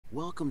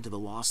Welcome to the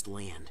Lost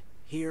Land.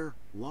 Here,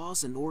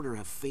 laws and order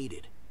have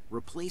faded,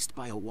 replaced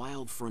by a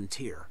wild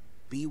frontier.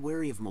 Be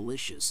wary of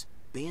militias,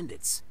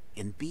 bandits,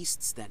 and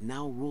beasts that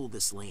now rule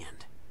this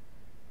land.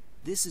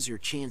 This is your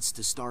chance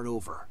to start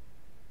over.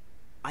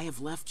 I have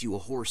left you a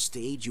horse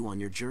to aid you on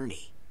your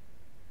journey.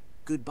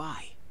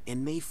 Goodbye,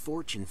 and may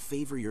fortune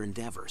favor your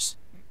endeavors.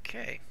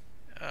 Okay,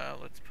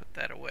 let's put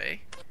that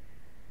away.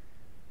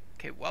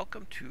 Okay,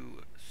 welcome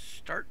to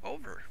Start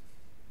Over.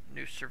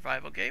 New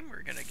survival game.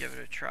 We're gonna give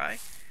it a try.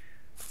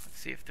 Let's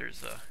see if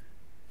there's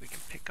we can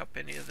pick up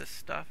any of this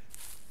stuff.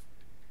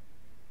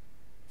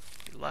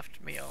 He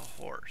left me a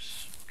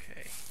horse.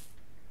 Okay.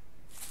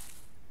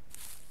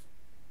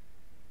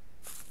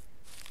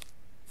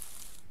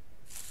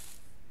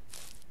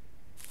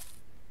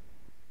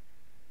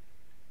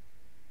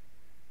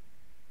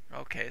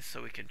 Okay,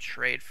 so we can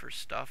trade for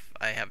stuff.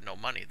 I have no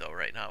money though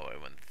right now, I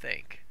wouldn't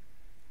think.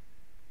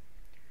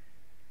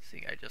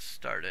 See, I just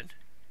started.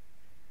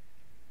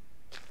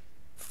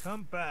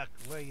 Come back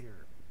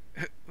later.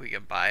 We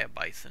can buy a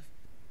bison.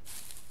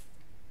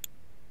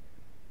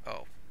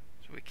 Oh,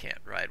 so we can't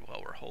ride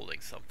while we're holding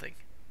something.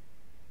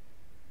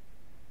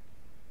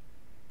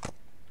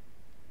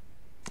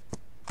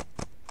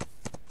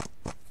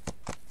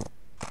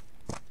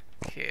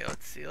 Okay,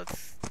 let's see,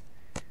 let's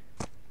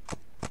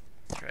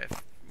try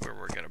where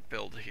we're gonna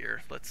build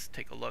here. Let's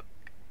take a look.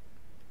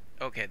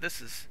 Okay, this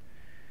is,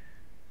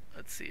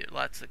 let's see,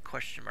 lots of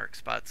question mark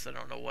spots. I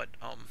don't know what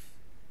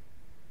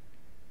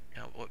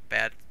you know, what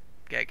bad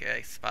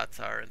guy spots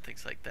are and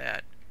things like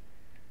that.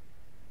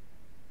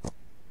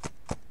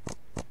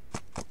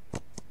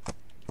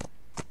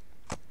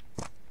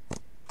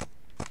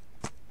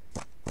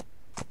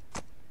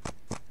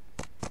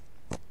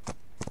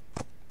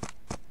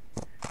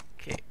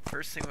 Okay,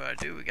 first thing we want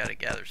to do, we got to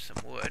gather some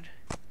wood.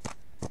 I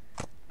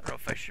don't know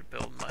if I should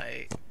build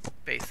my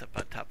base up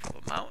on top of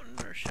a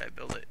mountain or should I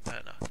build it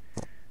on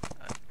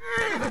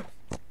a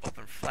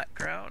open flat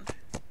ground.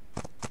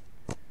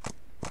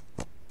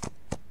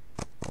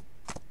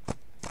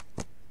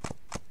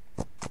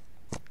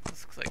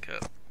 Like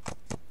a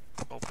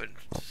open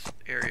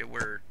area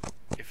where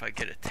if I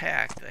get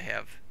attacked I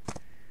have,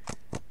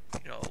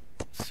 you know,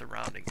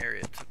 surrounding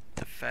area to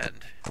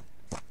defend.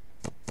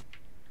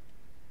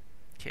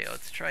 Okay,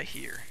 let's try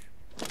here.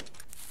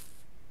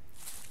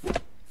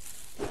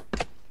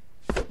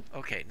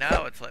 Okay,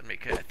 now it's letting me,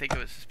 I think it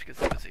was just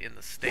because it was in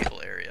the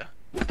stable area.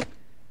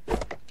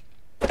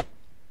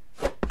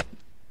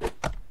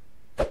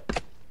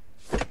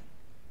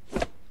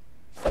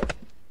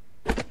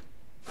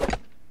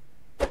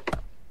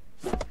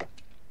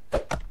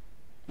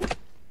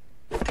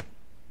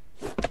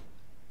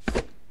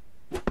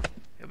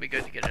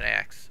 Good to get an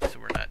axe so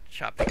we're not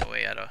chopping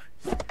away at a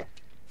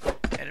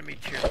enemy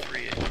tier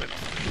 3 equipped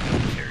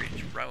military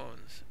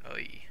drones.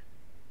 Oy.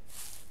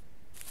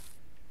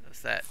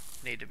 Does that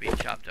need to be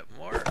chopped up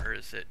more or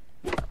is it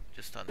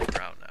just on the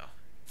ground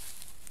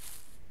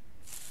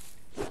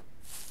now?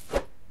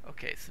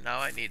 Okay, so now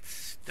I need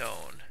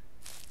stone.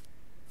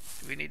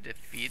 Do we need to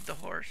feed the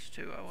horse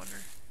too, I wonder?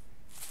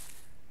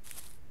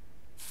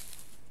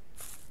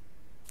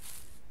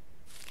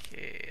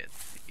 Okay,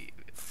 let's see,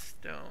 we got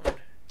stone.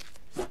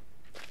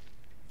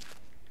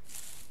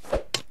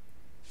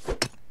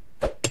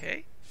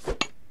 Okay.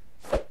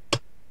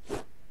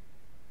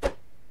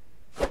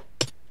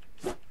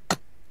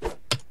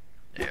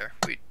 There,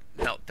 we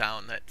knelt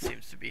down. That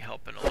seems to be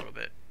helping a little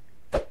bit.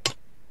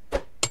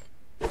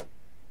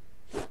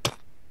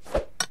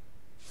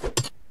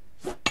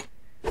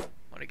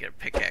 Want to get a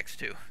pickaxe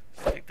too.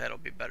 I think that'll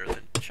be better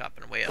than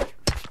chopping away at,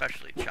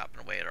 especially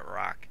chopping away at a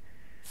rock.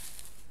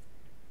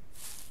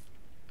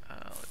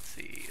 Let's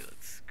see.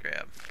 Let's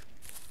grab.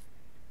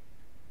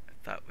 I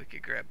thought we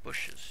could grab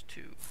bushes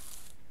too.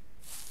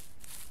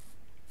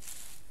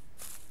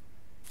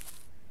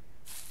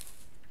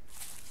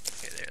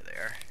 There they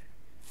are.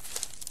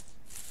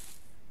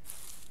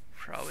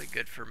 Probably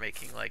good for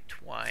making like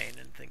twine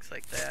and things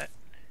like that.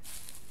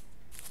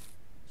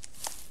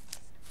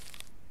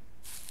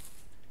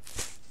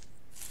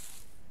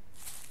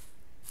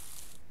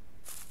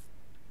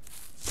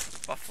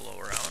 Buffalo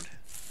around.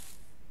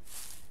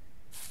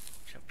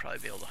 I'll probably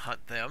be able to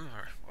hunt them,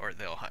 or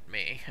they'll hunt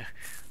me.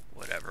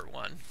 Whatever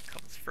one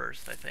comes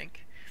first, I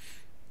think.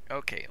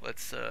 Okay,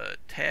 let's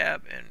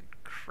tab and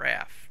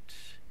craft.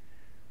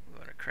 We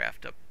want to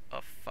craft up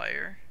a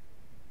fire.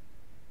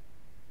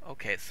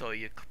 Okay, so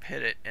you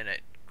hit it and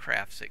it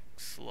crafts it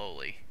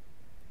slowly.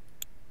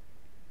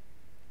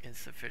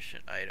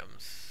 Insufficient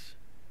items.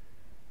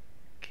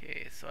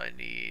 Okay, so I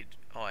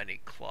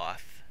need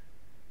cloth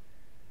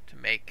to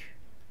make.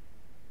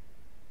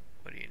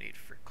 What do you need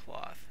for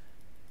cloth?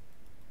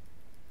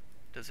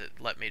 Does it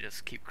let me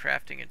just keep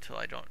crafting until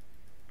I don't,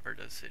 or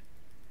does it?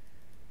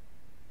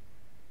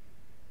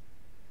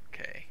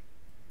 Okay.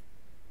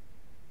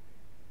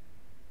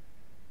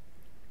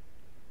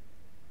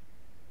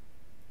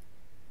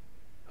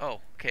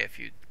 Oh, okay, if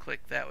you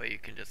click that way you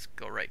can just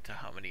go right to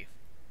how many.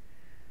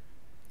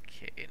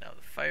 Okay, now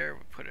the fire,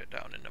 we'll put it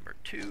down to number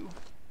 2.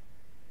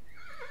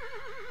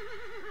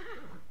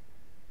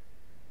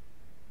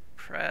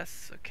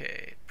 press.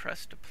 Okay,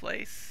 press to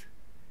place,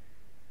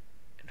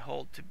 and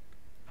hold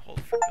for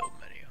build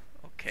menu.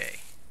 Okay.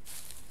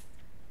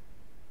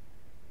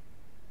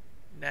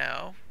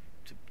 Now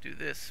to do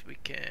this, we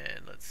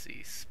can, let's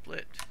see,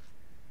 split.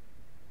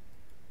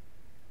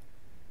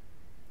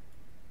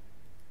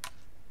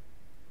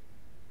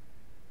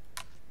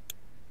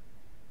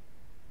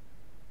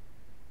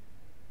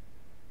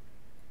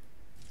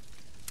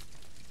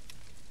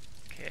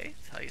 Okay,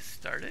 that's how you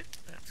start it.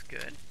 That's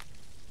good.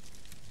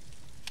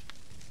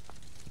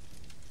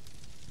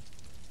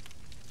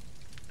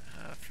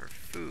 For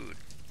food,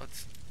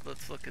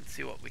 let's look and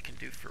see what we can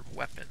do for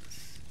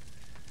weapons.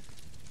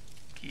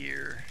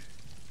 Gear.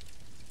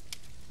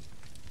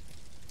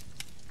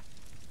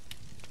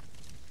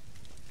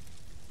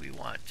 We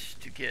want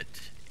to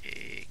get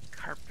a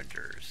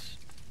carpenter's.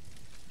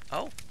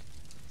 Oh,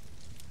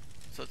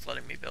 so it's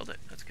letting me build it.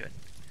 That's good.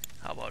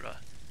 How about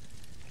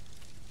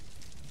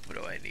what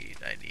do I need?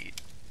 I need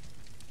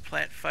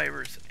plant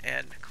fibers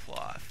and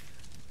cloth.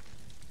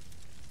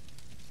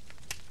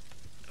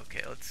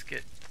 Okay,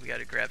 we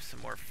gotta grab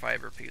some more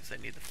fiber because I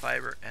need the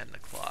fiber and the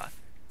cloth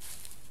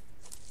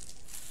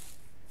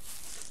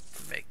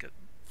to make a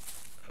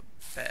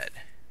bed.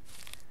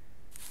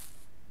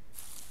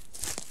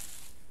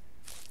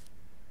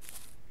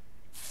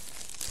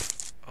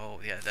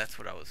 Oh yeah, that's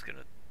what I was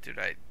gonna. Did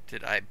I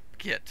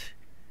get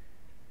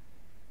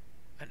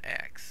an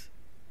axe?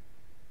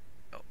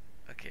 Oh,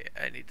 okay.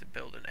 I need to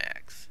build an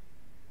axe.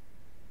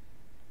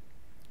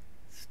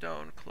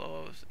 Stone,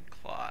 clothes, and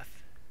cloth.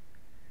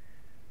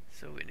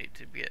 So we need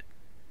to get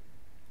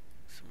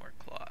some more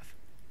cloth.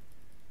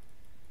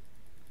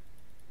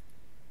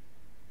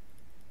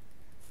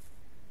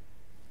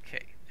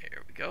 Okay,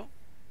 there we go.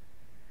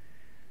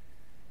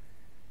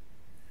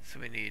 So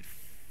we need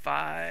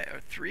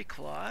 3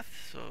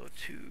 cloth, so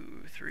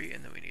 2, 3,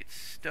 and then we need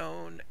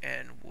stone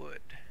and wood.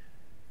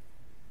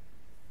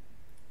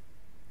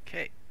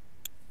 Okay.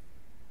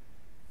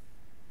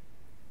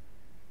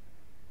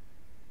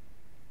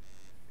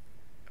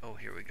 Oh,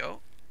 here we go.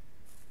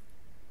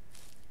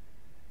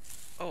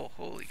 Oh,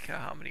 holy cow,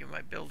 how many am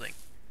I building?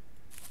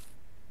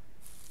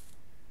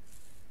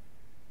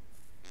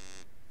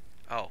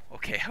 Oh,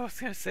 okay, I was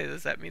gonna say,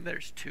 does that mean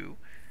there's 2?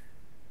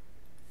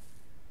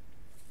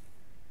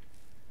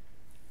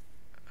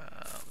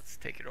 Let's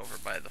take it over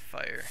by the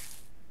fire.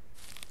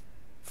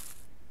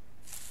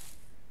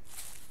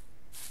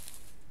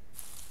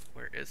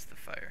 Where is the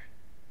fire?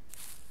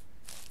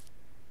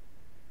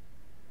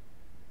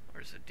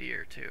 Where's a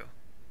deer too?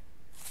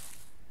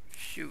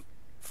 Shoot.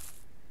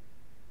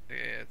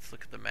 Yeah, let's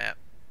look at the map.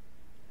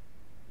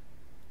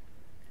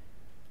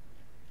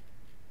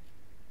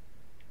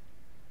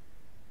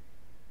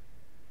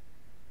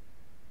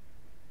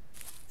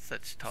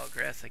 Such tall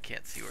grass I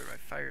can't see where my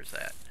fire's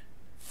at.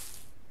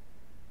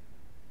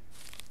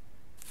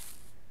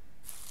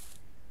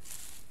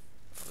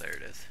 Oh, there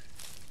it is.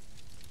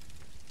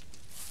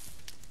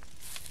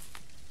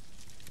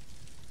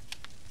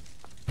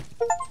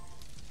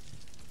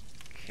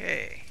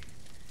 Okay.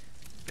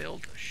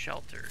 Build a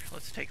shelter.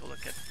 Let's take a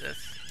look at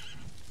this.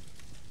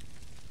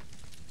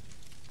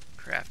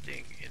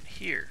 Crafting in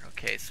here.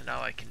 Okay, so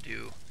now I can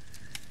do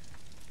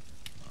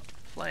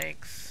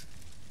planks.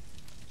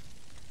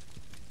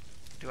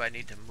 Do I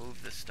need to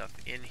move this stuff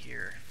in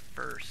here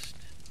first?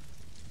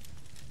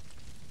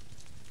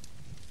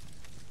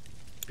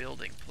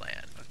 Building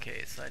plan.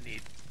 Okay, so I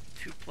need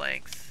 2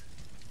 planks.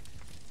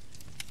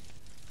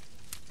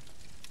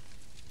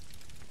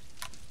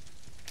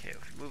 Okay,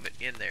 if we move it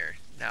in there,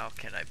 now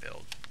can I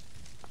build?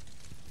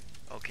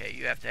 Okay,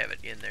 you have to have it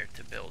in there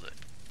to build it.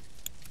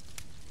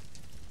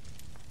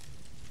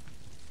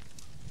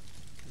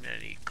 And then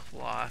I need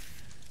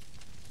cloth.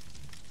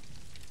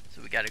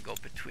 So we gotta go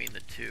between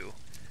the 2.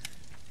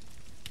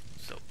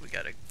 So we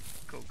gotta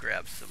go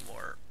grab some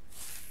more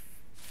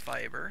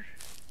fiber.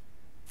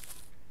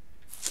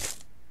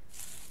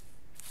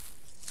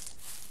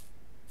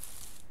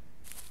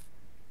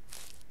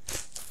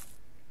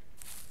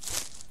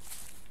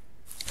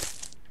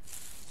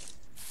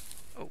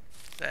 Oh,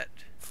 that...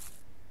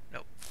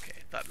 Nope, okay,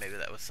 I thought maybe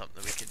that was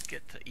something we could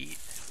get to eat.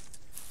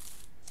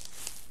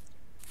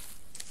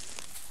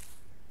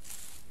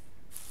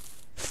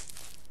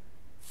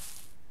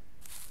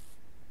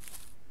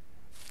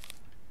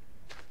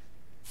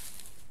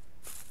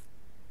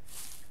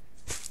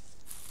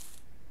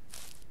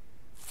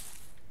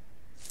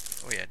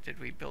 Oh yeah, did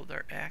we build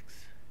our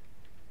axe?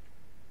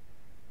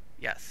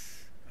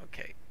 Yes.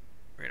 Okay.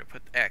 We're gonna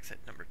put the axe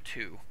at number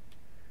 2.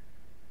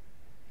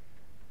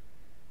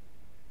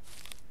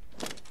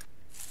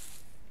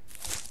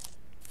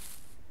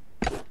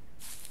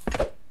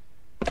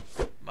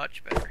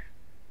 Much better.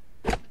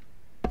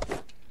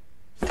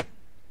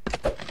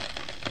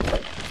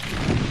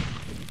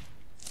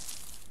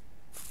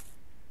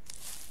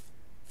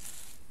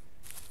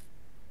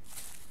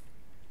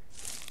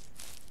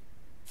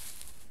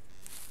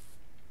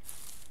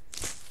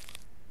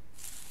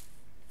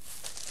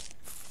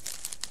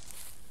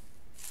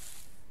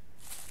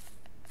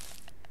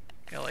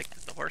 I like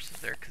the horses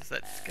there because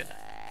that's gonna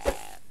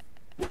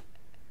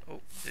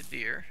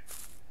deer.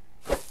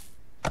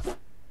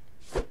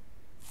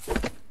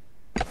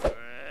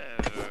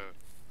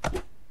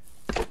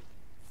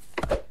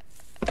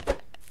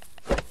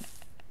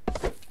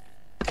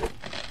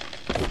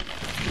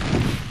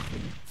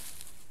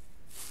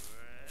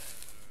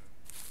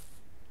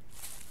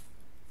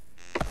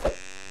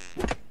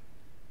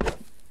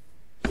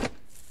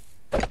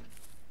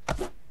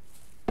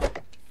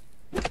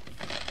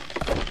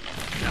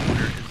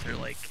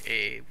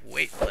 A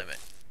weight limit,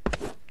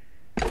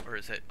 or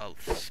is it a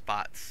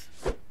spots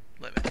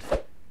limit?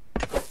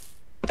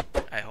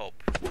 I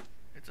hope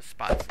it's a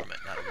spots limit,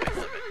 not a weight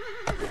limit.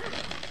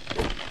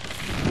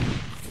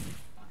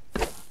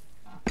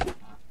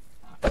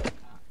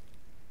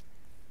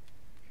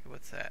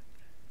 What's that?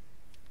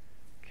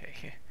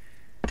 Okay,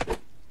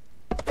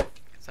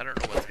 because I don't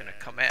know what's gonna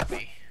come at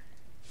me.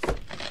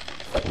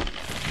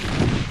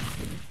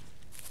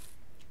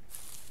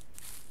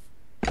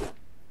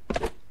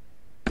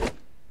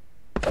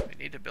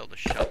 To build a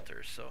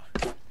shelter, so,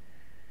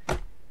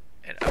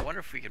 and I wonder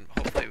if we can,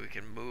 hopefully we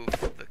can move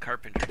the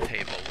carpenter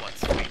table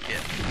once we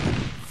get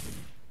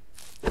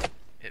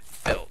it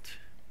built.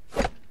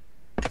 Okay,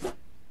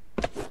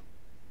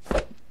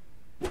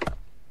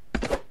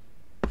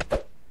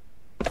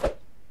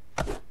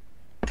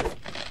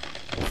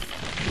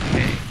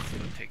 so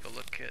we'll take a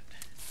look at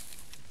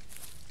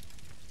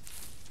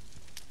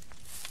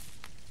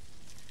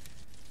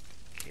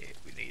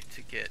we need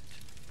to get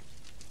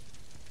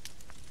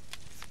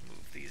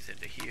these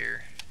into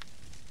here.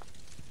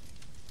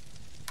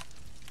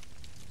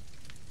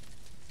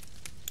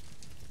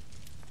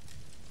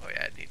 Oh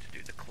yeah, I need to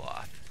do the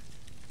cloth.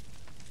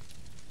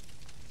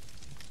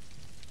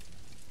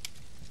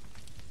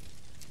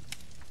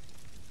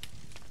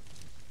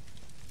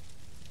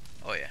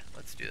 Oh yeah,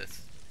 let's do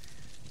this.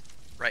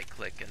 Right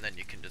click and then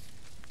you can just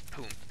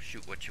boom,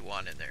 shoot what you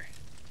want in there.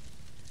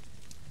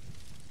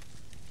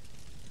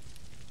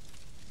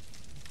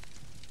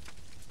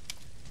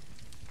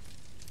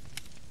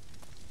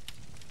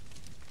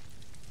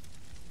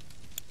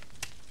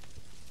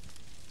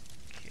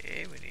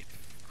 We need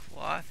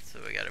cloth, so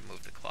we got to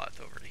move the cloth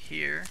over to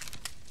here.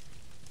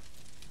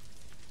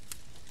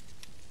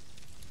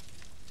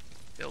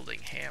 Building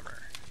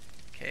hammer.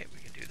 Okay, we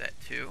can do that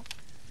too.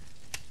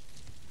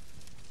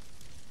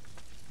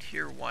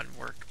 Tier 1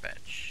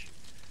 workbench.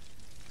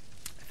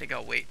 I think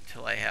I'll wait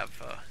until I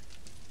have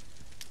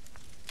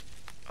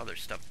other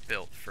stuff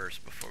built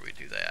first before we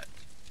do that.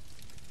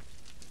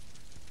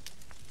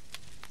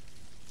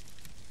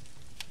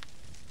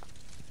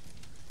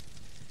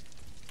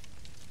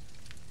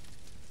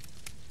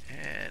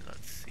 And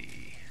let's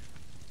see,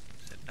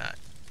 is it not,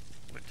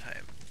 what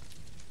time?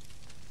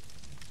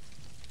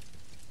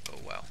 Oh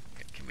wow,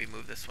 can we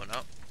move this one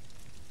up?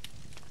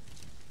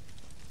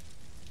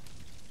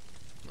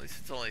 At least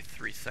it's only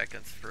 3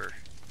 seconds per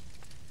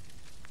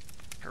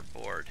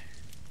board.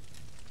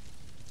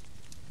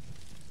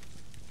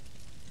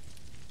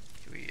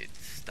 Can we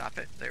stop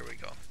it? There we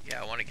go.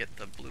 Yeah, I want to get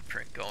the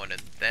blueprint going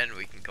and then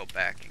we can go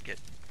back and get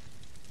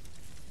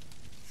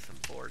some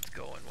boards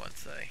going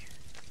once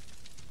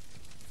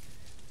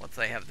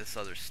I have this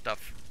other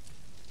stuff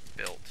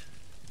built.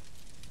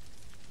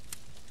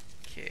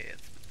 Okay,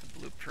 it's the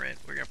blueprint.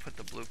 We're going to put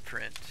the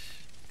blueprint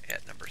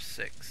at number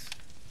 6.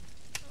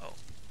 Oh,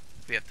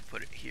 we have to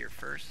put it here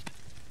first.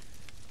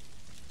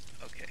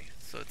 Okay,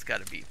 so it's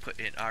got to be put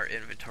in our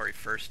inventory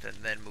first and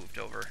then moved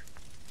over.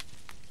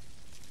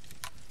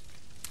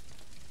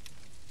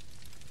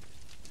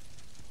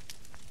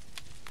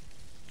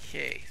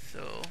 Okay,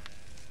 so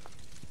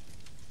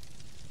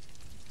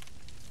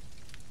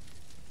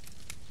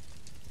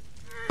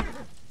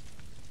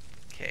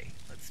okay,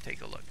 let's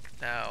take a look.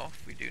 Now,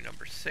 if we do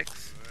number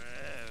 6,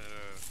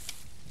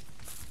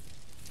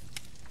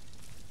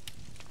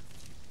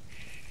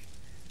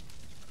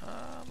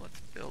 let's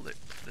build it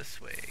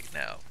this way.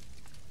 Now,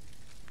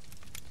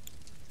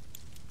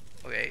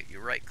 okay, you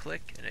right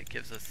click and it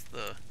gives us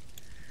the,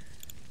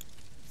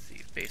 let's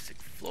see,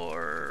 basic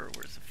floor.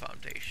 Where's the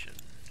foundation?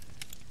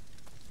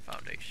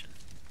 Foundation.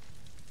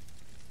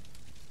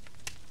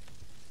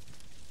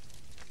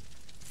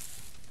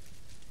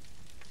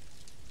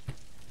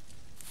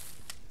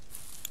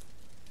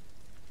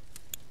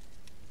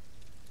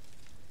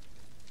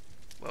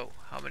 Whoa,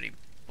 how many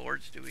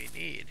boards do we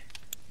need?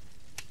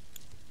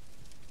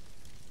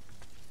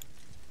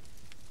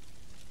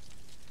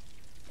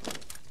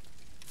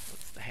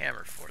 What's the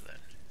hammer for then?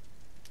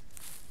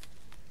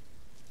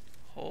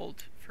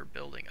 Hold for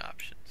building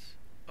options.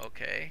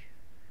 Okay.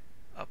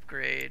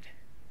 Upgrade.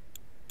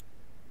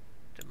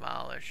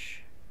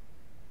 Demolish.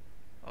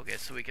 Okay,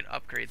 so we can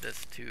upgrade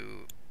this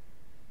to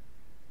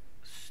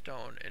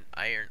stone and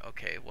iron.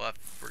 Okay, well,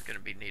 we're going to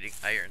be needing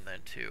iron then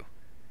too.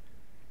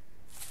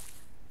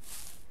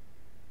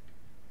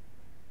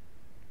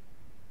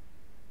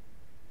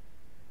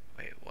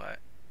 Wait, what?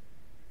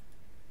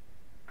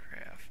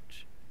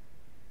 Craft.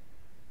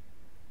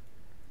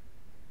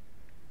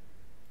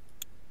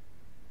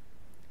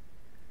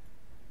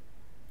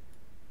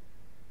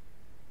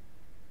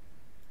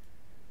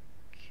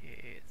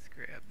 Okay, let's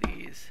grab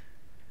these.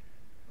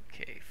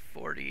 Okay,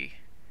 40.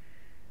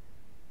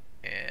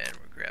 And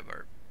we'll grab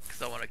our,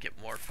 because I want to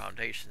get more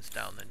foundations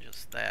down than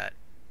just that.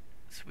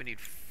 So we need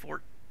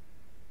 14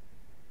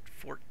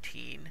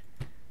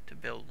 to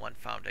build one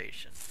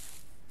foundation.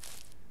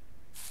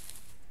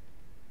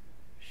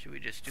 Should we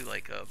just do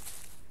like a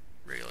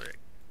regular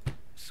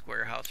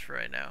square house for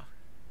right now?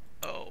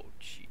 Oh,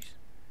 jeez.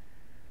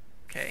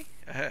 Okay.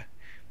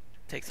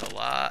 Takes a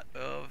lot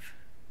of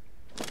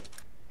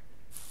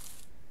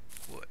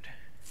wood.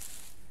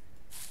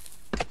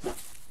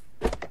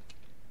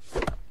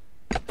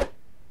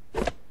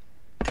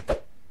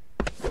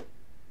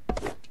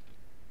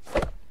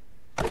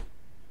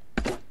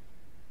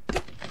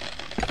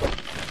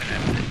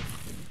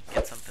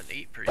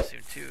 Pretty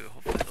soon too.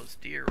 Hopefully those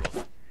deer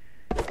will,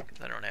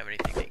 because I don't have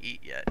anything to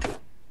eat yet.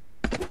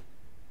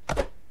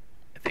 I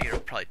think it'll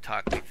probably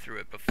talk me through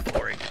it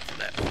before I get to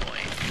that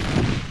point.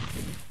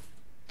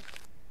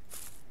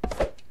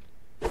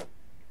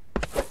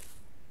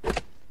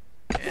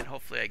 And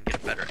hopefully I can get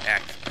a better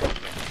axe.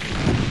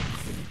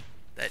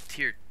 That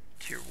tier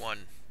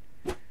 1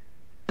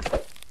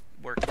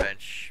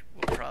 workbench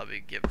will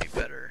probably give me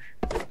better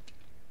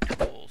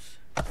tools.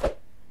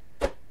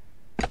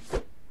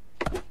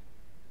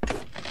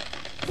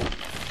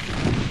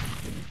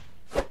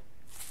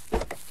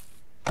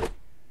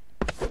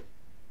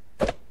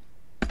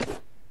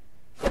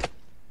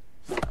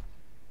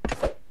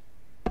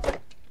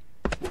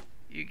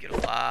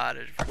 Of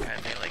different kinds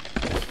of things like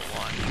missile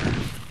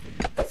launchers.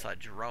 I saw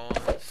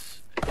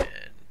drones,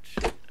 and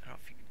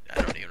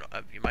I don't even know.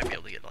 You might be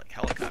able to get like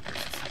helicopters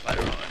and stuff. I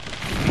don't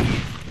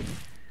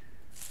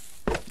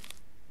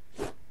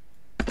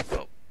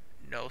know. Oh,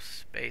 no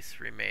space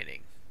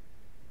remaining.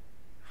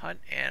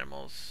 Hunt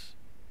animals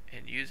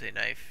and use a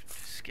knife to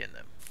skin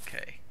them.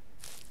 Okay.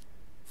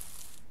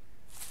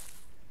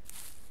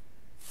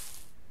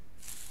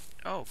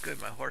 Oh,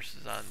 good. My horse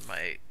is on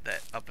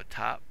that up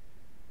atop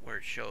where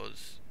it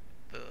shows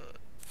the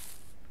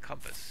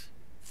compass.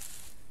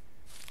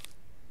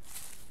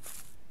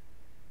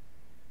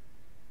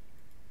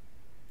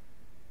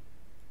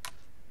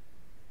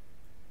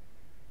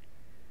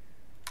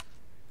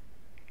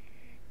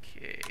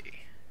 Okay.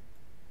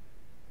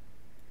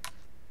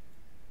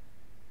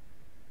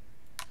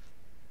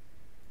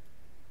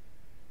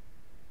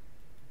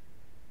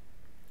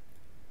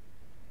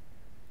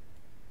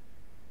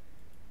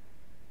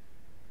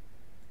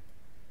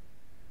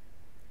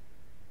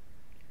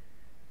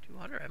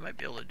 I might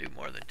be able to do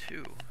more than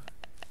 2.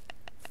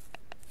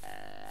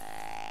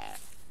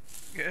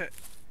 Good.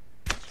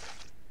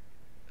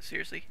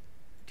 Seriously?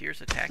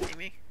 Deer's attacking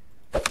me?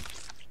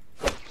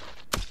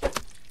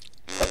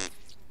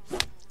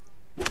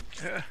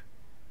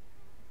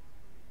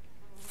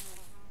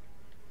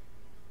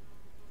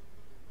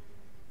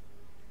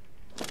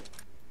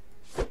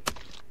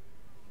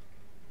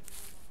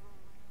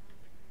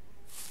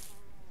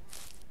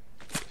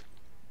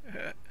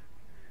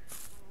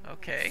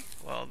 Okay,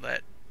 well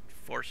that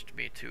forced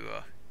me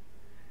to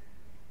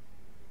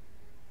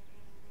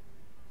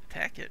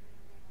attack it.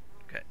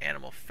 We got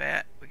animal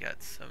fat, we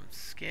got some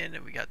skin,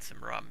 and we got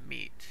some raw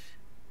meat.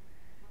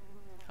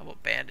 How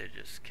about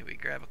bandages? Can we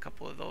grab a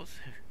couple of those?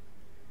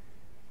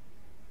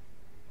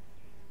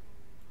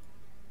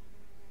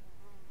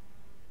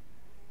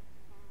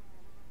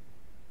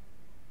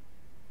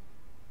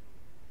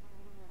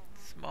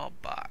 Small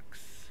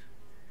box.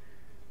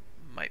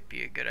 Might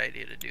be a good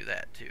idea to do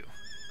that too.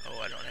 Oh,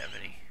 I don't have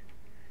any.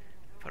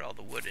 Put all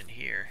the wood in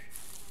here.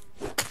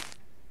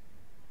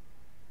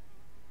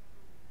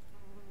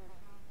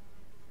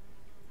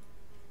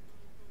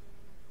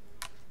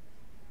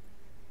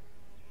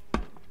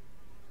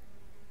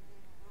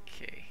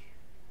 Okay.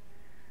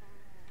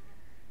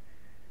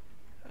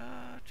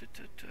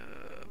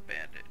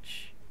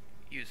 Bandage.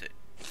 Use it.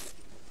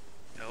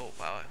 Oh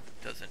wow,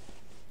 it doesn't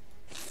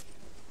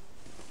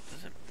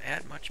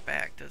add much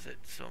back, does it?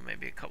 So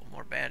maybe a couple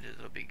more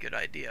bandages will be a good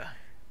idea.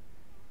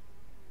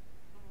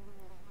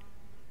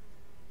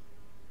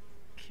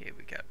 Okay,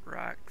 we got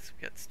rocks,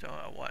 we got stone.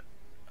 I want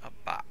a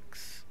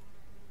box.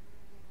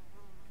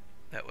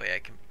 That way I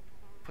can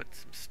put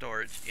some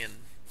storage in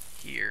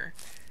here.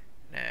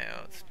 Now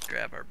let's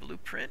grab our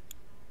blueprint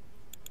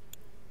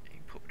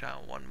and put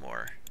down one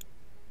more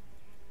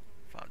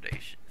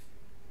foundation.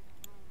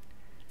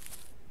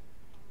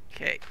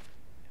 Okay,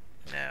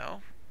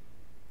 now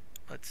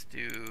let's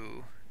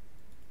do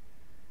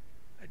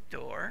a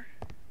door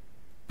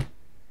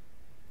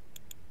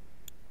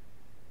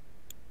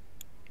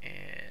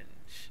and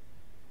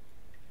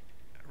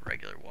a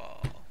regular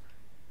wall.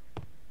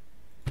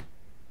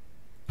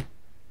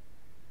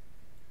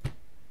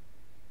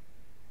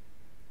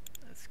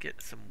 Let's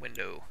get some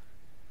window.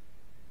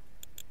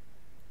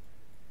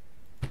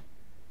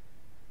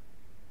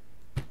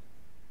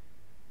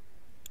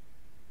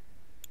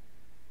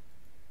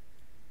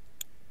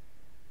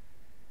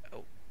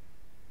 Oh,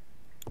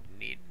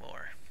 need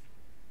more.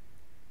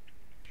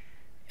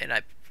 And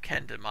I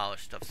can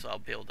demolish stuff, so I'll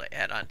be able to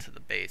add on to the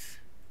base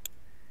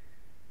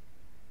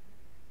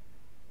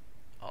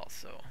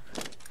also.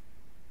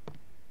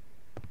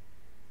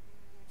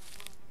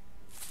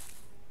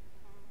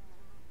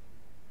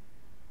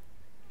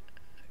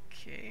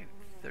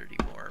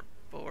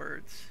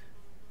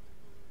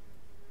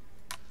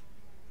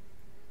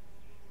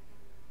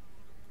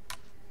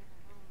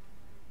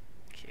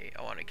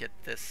 get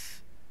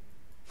this.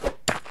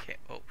 Okay,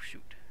 oh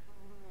shoot.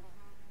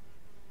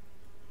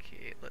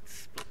 Okay, let's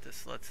split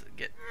this. Let's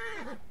get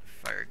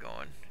fire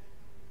going.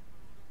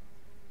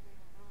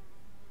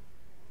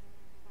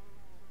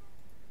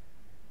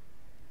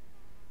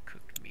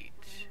 Cooked meat.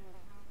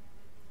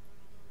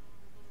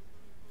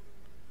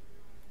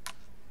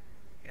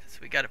 Yeah, so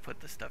we got to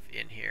put the stuff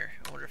in here.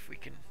 I wonder if we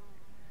can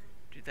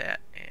do that.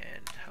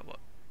 And how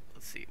about,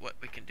 let's see what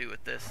we can do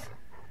with this.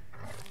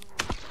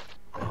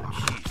 Oh,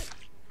 jeez.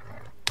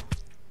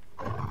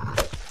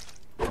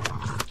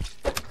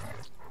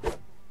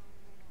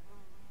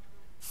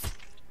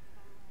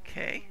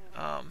 Okay,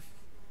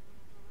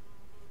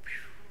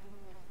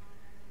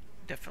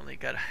 definitely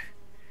gotta,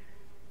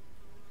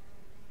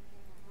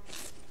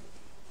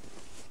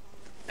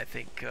 I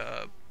think,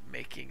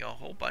 making a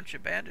whole bunch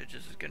of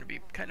bandages is gonna be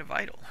kind of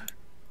vital.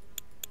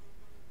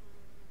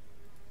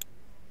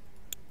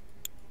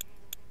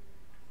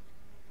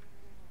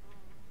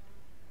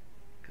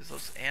 Because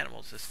those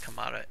animals just come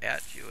out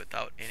at you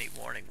without any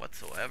warning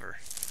whatsoever.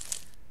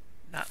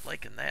 Not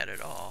liking that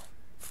at all.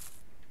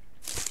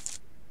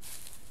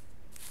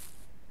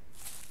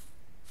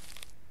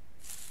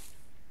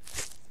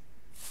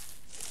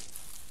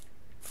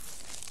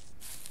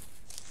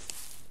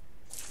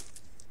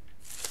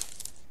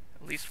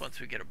 At least once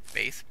we get a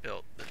base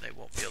built, then they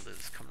won't be able to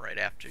just come right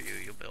after you.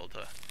 You'll be able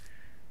to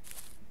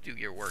do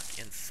your work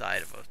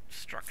inside of a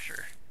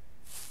structure.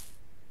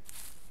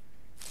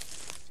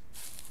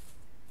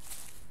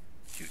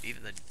 Shoot,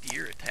 even the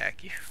deer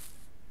attack you.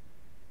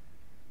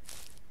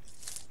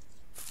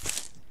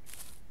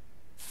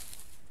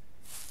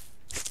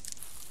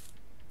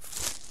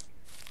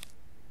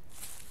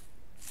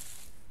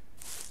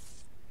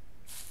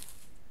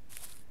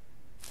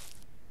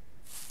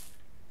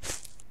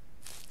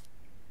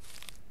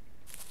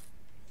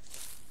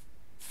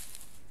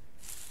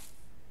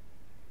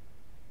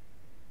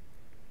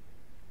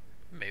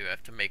 Maybe I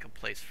have to make a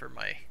place for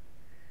my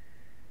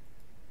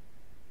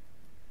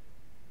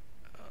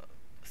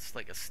it's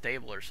like a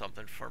stable or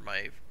something for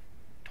my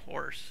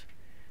horse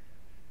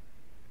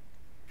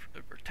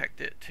to protect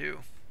it too.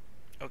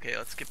 Okay,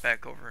 let's get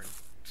back over and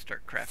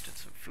start crafting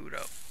some food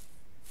up.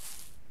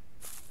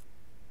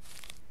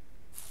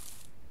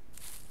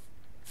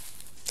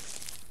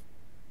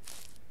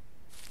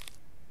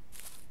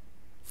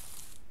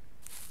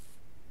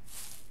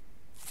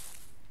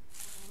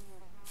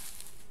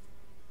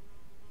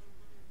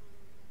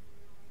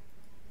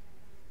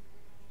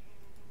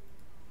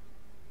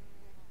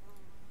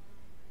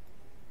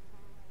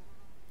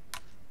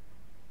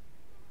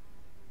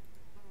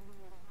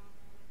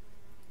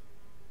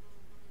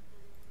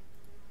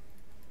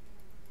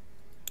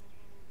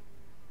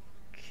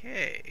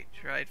 Okay,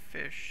 dried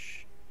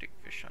fish, stick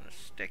fish on a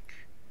stick,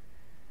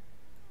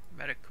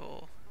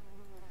 medical.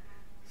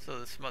 So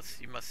this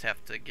you must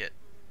have to get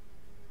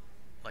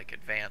like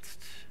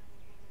advanced.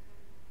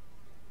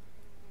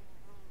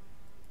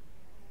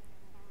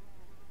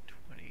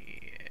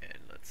 20,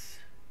 and let's see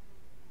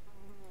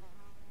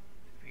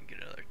if we can get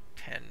another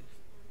 10.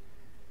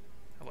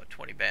 How about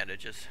 20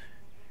 bandages?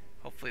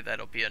 Hopefully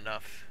that'll be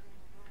enough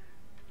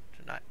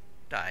to not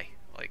die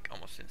like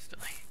almost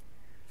instantly.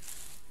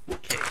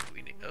 Okay,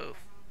 we need, oh.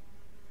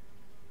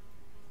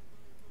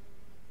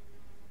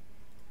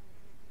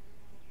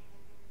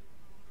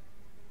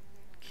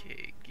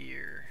 Okay,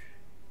 gear.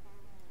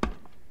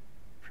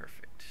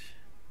 Perfect.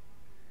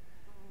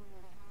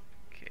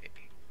 Okay.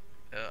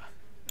 Oh,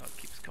 it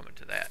keeps coming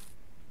to that.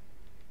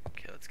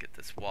 Okay, let's get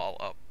this wall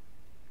up.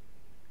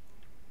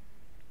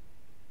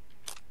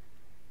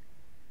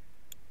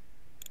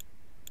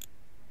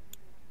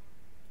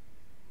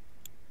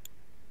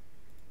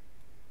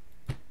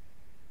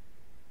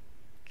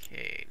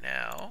 Okay,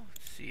 now,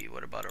 let's see,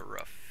 what about a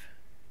roof?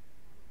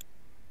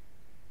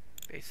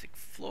 Basic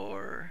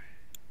floor.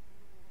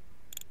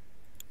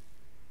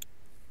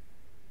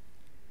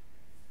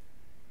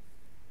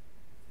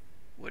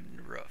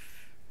 Wooden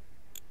roof.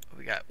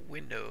 We got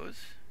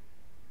windows.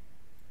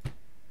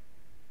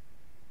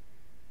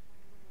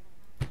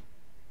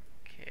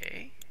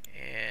 Okay,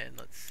 and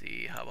let's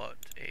see, how about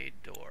a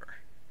door?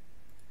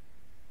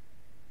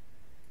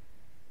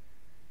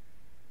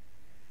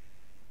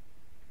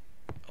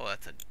 Oh,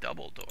 that's a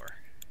double door.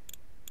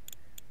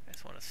 I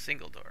just want a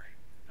single door.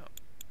 Oh.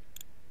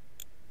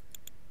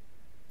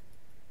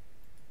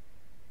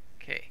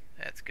 Okay,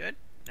 that's good.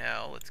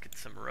 Now let's get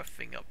some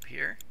roofing up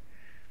here.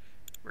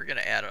 We're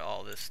gonna add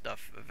all this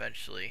stuff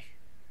eventually.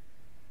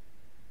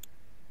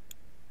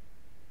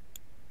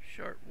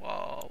 Short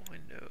wall,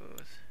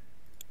 windows.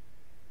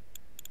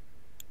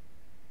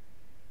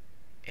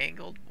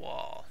 Angled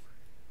wall.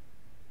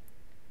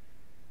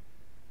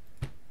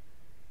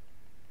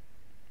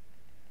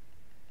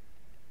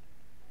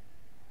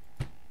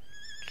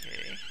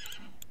 Okay.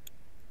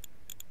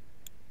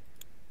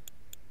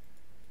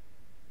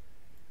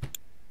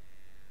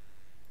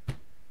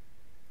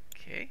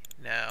 Okay,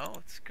 now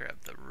let's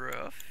grab the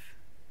roof.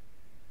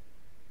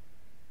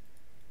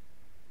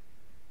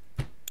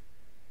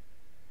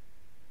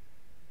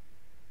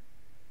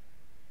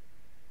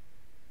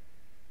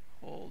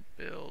 Hold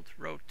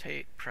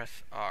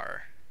press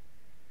R.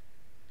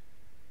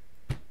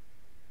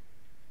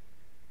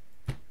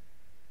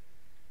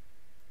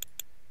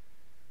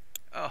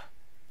 Oh,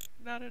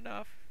 not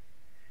enough.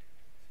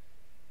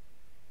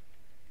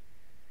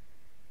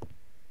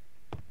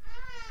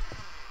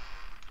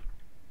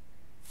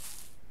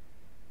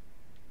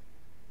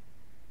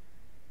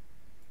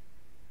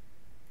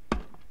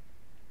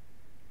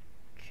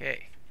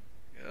 Okay.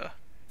 Ugh,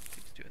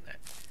 keeps doing that.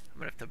 I'm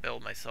gonna have to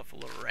build myself a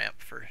little ramp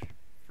for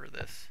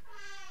this.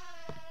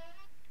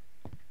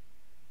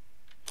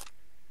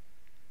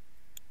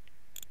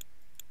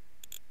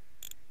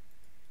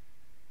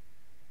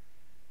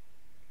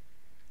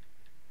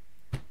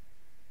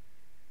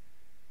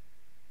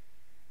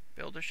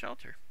 Build a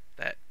shelter.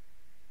 That's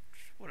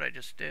what I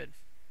just did.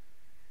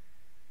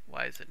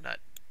 Why is it not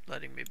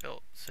letting me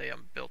say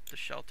I'm built the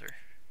shelter?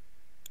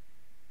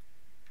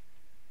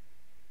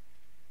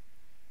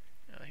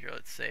 Oh, here,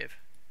 let's save.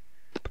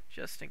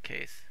 Just in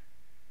case.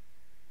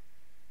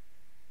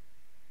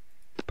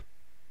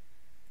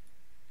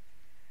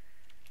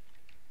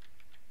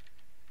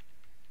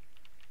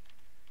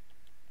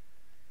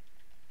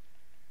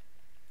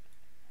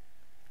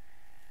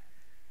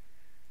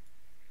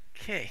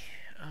 Okay,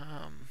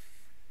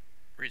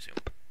 resume.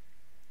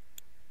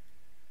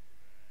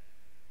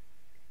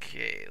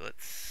 Okay,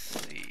 let's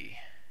see.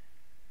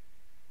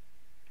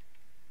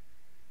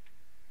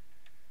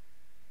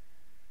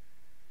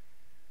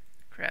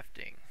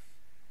 Crafting.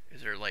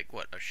 Is there like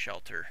what, a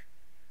shelter?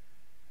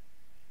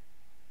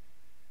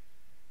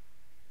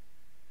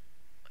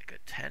 Like a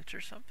tent or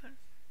something?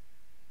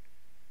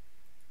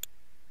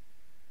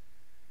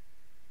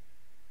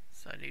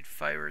 So I need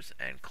fibers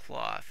and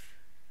cloth.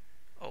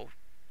 Oh.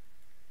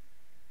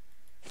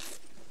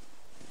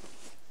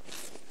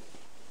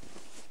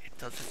 It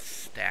doesn't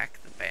stack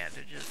the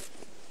bandages.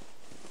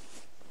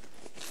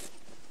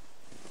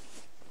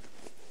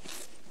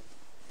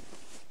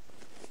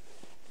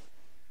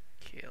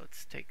 Okay,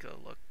 let's take a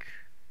look.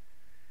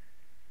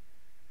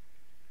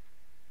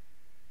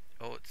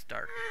 Oh, it's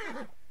dark.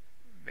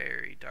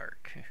 Very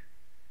dark.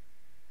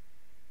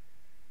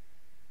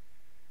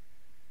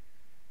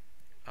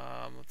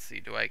 Let's see,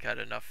 do I got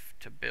enough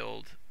to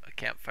build a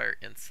campfire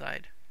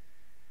inside?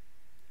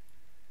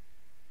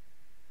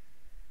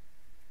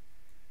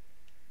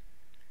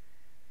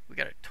 We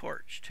got a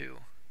torch too.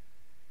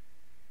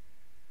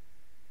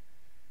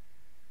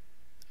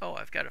 Oh,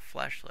 I've got a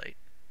flashlight.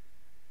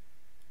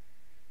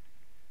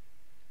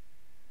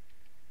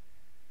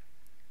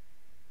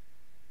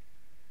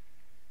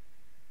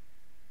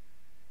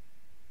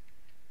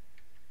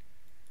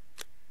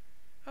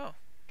 Oh,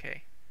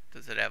 okay.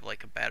 Does it have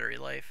like a battery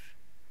life?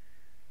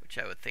 Which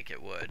I would think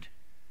it would.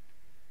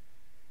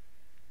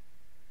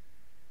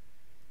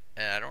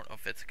 And I don't know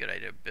if it's a good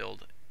idea to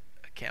build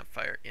a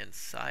campfire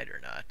inside or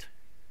not.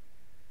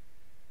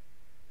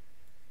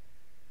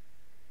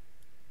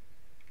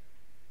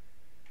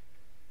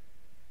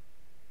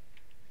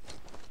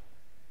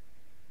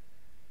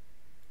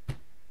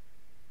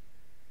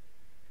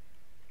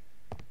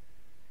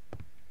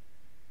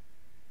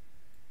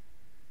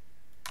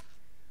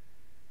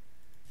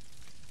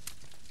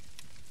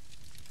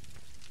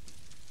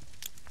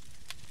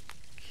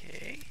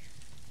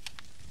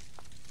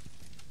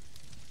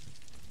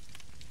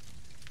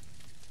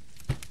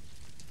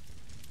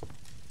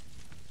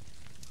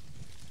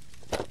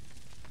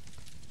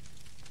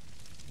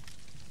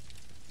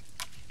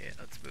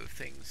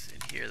 Things in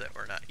here that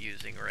we're not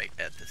using right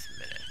at this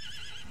minute.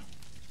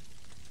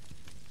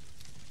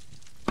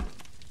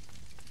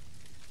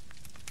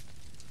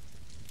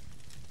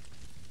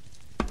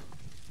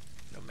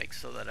 It'll make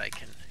so that I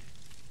can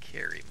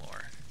carry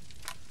more.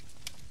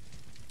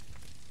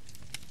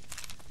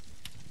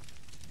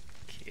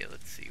 Okay,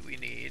 let's see. We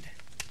need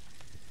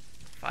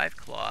 5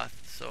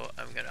 cloth, so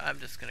I'm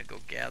just gonna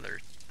go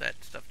gather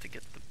that stuff to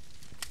get the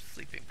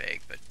sleeping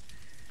bag, but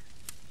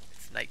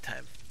it's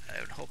nighttime. I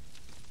would hope.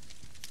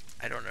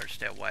 I don't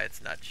understand why it's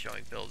not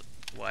showing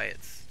why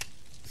it's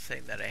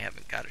saying that I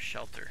haven't got a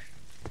shelter.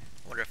 I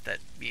wonder if that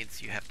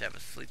means you have to have a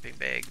sleeping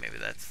bag. Maybe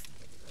that's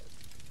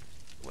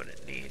what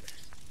it needs.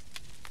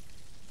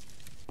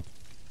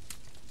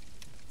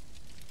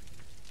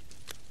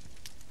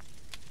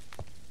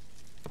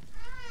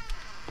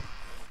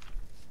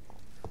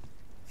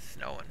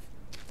 Snowing.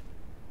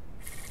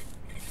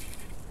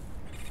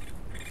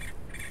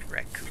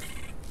 Raccoon.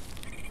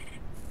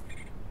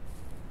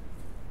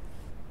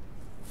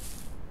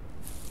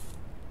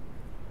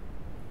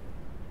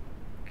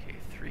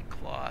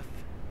 Cloth.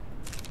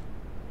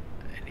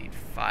 I need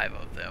 5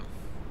 of them.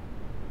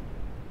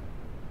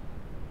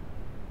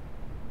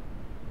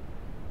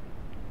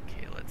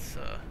 Okay, let's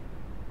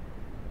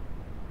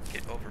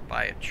get over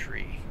by a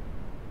tree.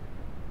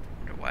 I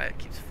wonder why it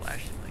keeps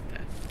flashing like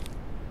that.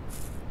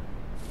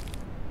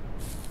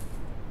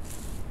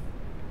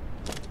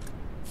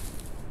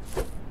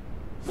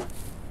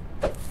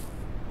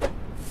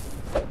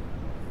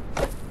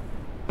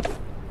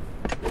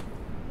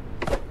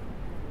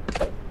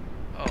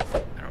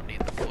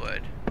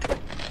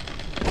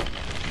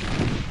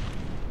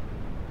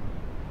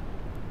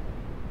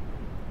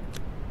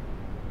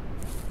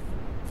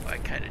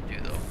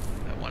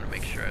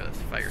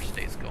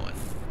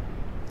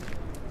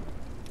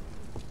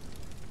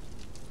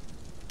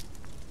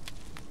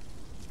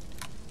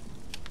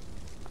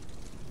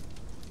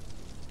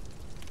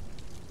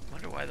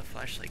 the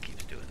flashlight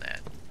keeps doing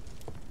that.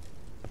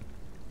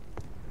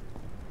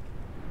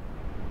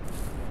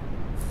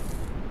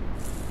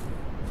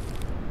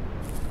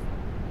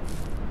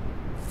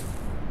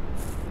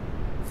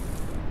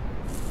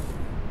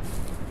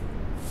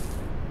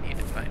 Need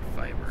to find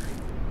fiber.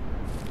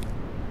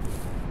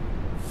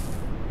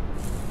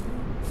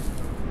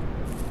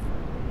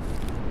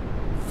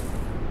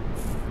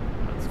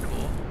 That's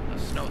cool. The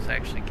snow's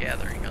actually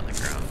gathering on the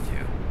ground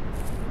too.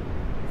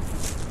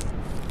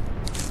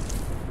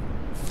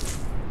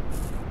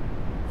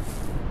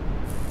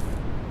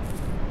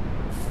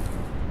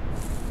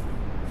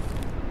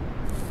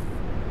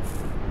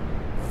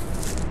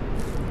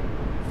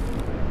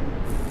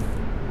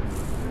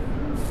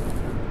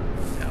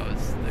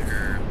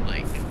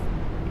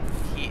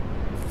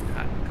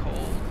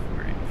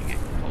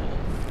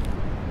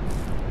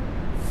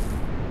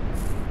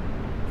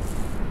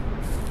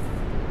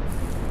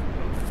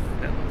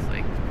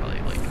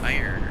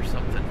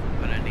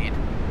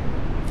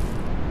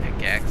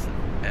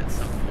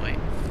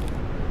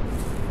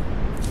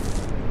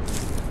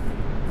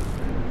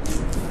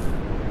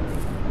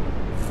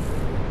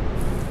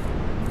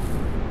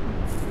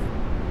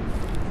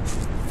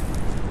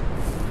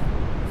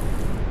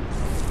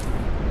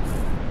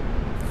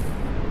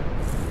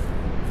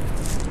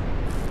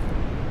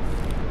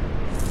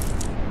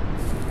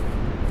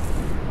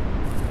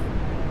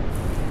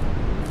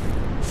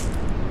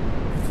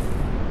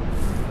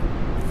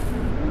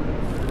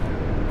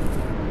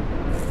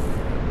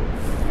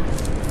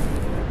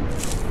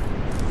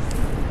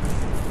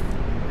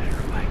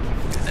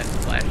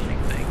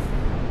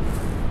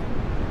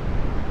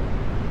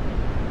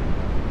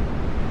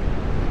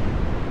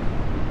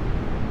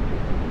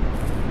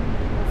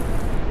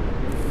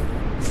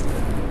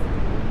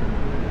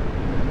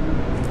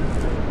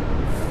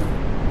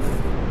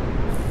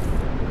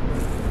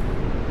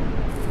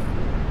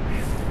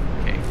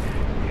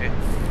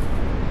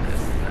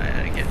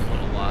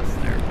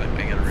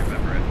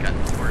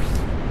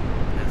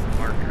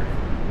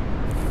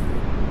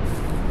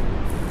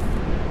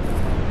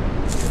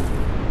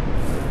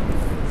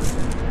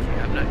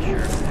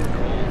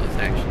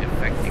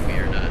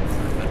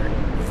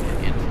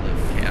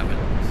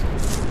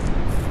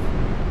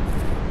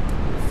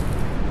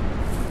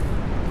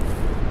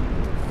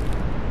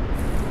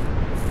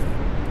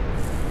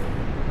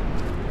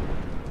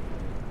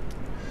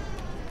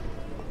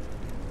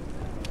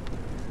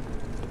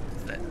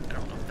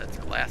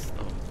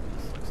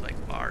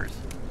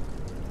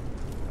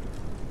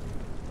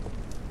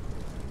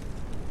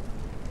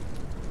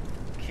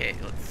 Okay,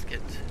 let's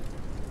get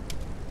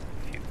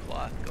a few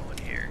cloth going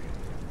here.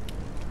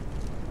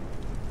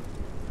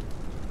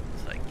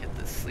 So I can get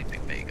this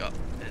sleeping bag up,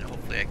 and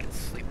hopefully I can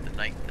sleep the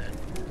night then.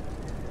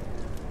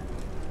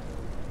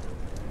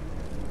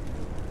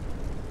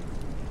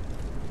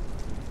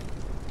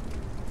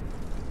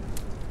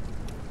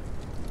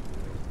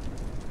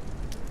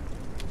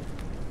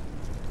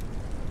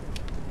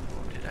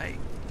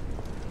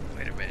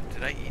 Wait a minute,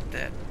 did I eat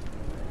that?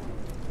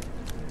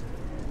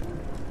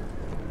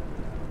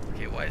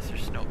 Okay, why is there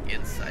snow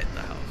inside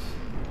the house?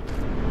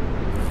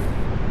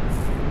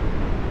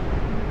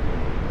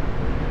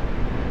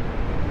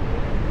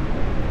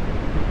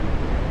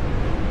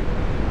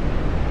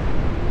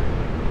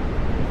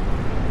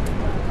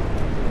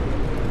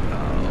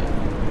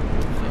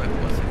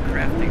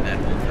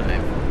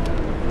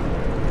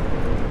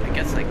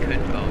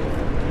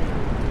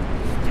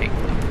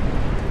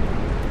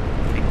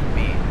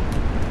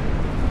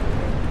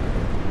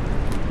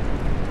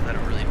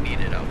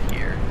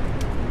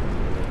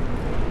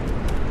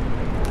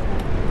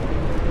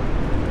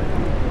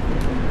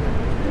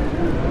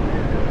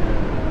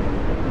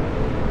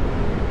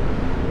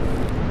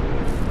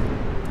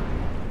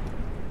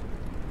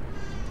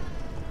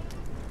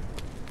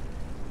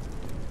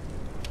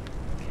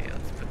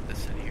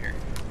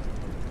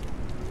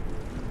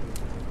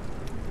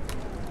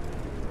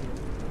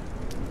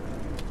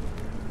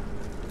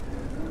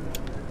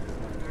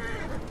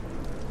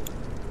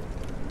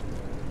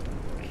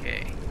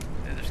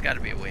 Got to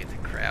be a way to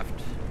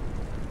craft.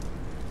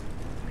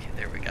 Okay,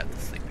 there we got the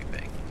sleeping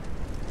bag.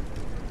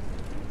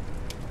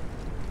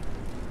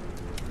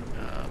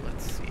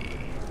 Let's see.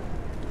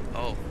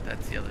 Oh,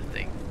 that's the other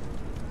thing.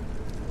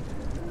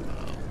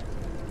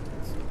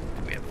 So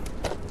we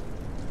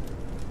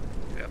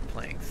have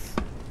planks,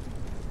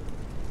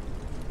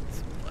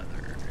 some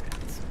leather,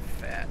 and some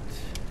fat.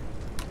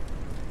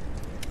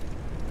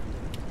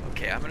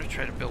 Okay, I'm gonna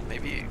try to build.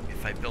 Maybe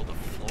if I build a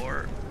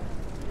floor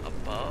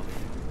above,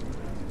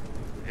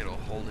 it'll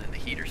hold in the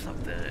heat or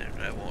something,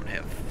 and I won't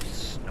have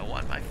snow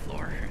on my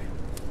floor,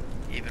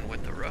 even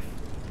with the roof.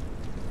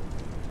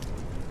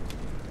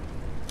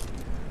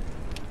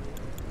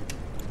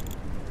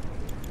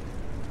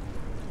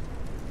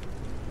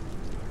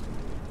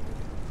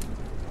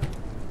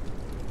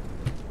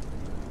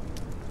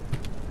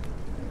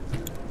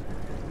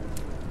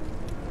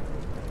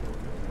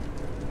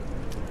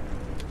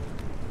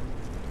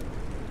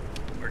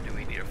 Or do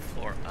we need a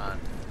floor on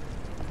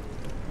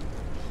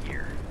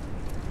here?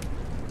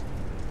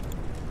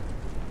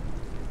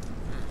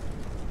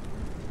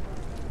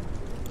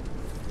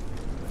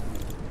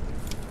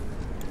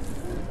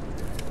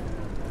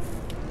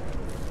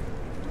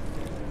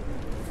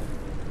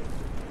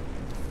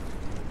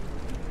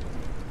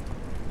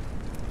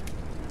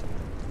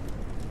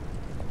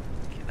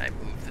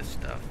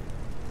 stuff?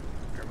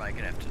 Or am I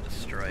gonna have to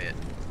destroy it?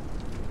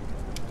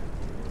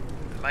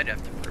 I might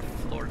have to put a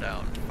floor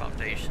down,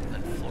 foundation,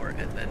 then floor,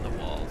 and then the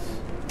walls.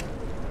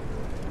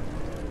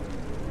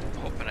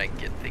 I'm hoping I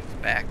get things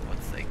back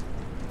once I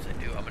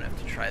do. I'm gonna have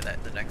to try that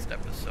in the next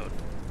episode.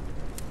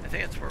 I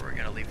think that's where we're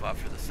gonna leave off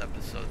for this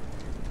episode.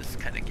 Just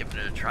kind of giving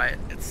it a try.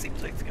 It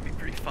seems like it's gonna be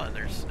pretty fun.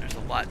 There's a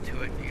lot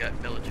to it. You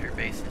got military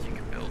bases. You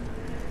can build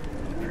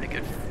pretty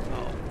good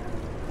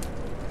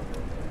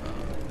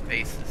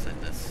bases in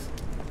this.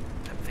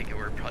 I'm thinking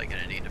we're probably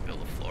gonna need to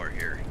build a floor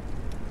here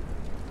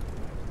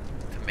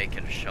to make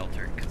it a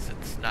shelter, because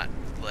it's not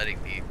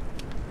letting me.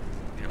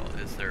 You know,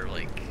 is there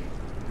like?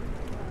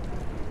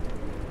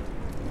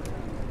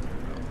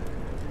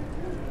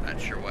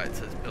 Not sure why it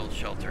says build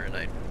shelter, and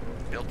I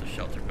built a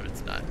shelter, but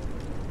it's not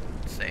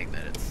saying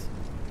that it's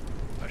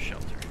a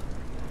shelter.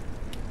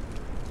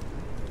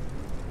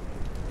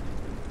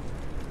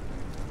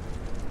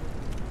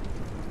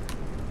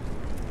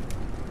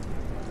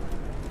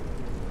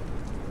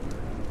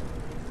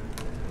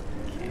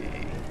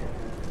 Okay.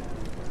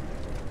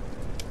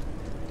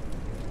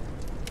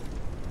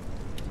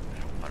 I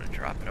don't want to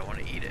drop it, I want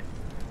to eat it.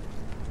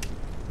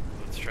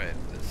 Let's try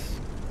this.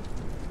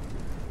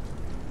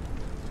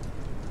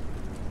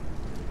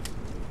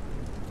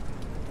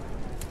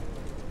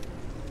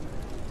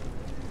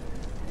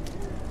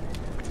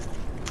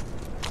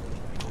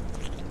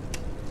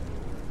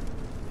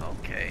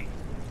 Okay.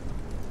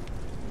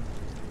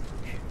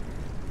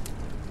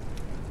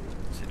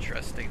 It's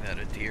interesting that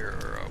a deer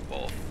or a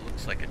wolf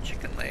looks like a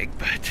chicken leg,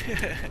 but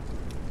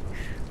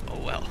oh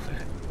well.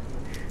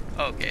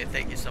 Okay,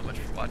 thank you so much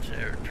for watching.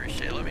 I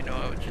appreciate it. Let me know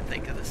what you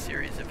think of this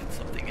series, if it's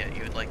something that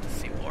you would like to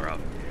see more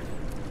of.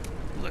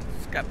 Look,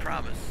 it's got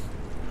promise.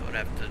 I would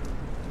have to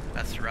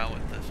mess around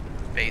with this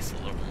base a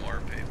little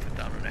more, maybe put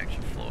down an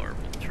actual floor.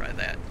 We'll try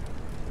that,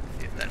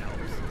 see if that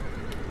helps.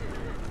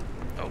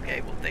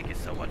 Okay, well, thank you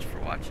so much for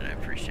watching. I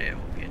appreciate it.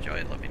 Hope you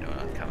enjoyed. Let me know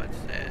in the comments,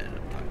 and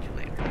I'll talk to you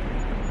later.